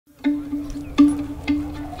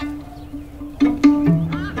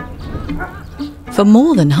For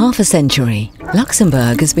more than half a century,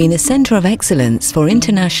 Luxembourg has been a centre of excellence for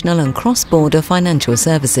international and cross-border financial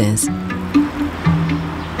services.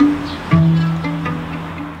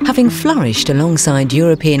 Having flourished alongside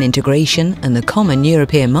European integration and the common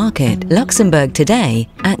European market, Luxembourg today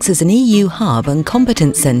acts as an EU hub and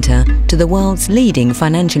competence centre to the world's leading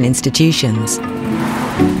financial institutions.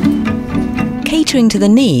 Catering to the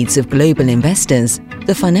needs of global investors,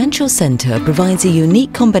 the financial centre provides a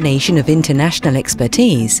unique combination of international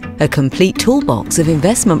expertise, a complete toolbox of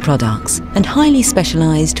investment products, and highly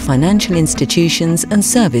specialised financial institutions and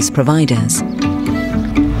service providers.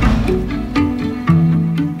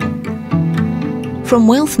 From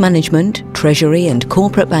wealth management, treasury and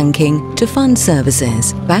corporate banking to fund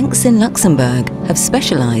services, banks in Luxembourg have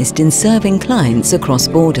specialised in serving clients across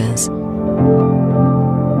borders.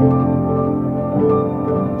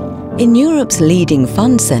 In Europe's leading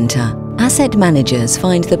fund centre, asset managers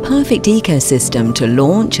find the perfect ecosystem to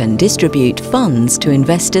launch and distribute funds to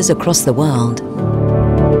investors across the world.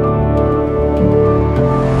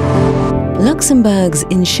 Luxembourg's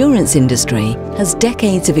insurance industry has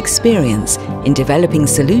decades of experience in developing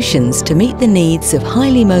solutions to meet the needs of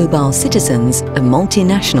highly mobile citizens and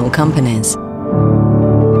multinational companies.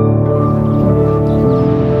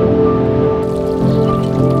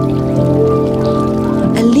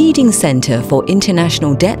 A leading centre for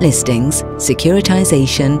international debt listings,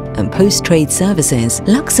 securitisation and post-trade services,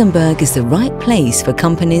 Luxembourg is the right place for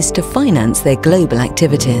companies to finance their global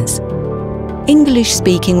activities.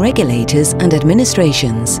 English-speaking regulators and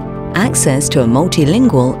administrations, access to a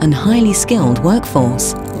multilingual and highly skilled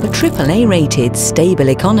workforce, a AAA-rated stable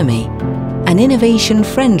economy, an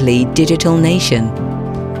innovation-friendly digital nation,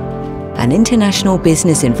 an international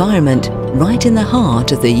business environment right in the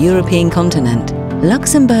heart of the European continent.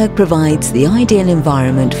 Luxembourg provides the ideal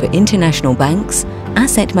environment for international banks,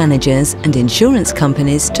 asset managers and insurance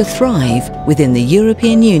companies to thrive within the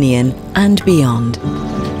European Union and beyond.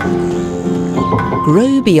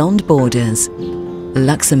 Grow beyond borders.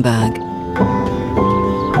 Luxembourg.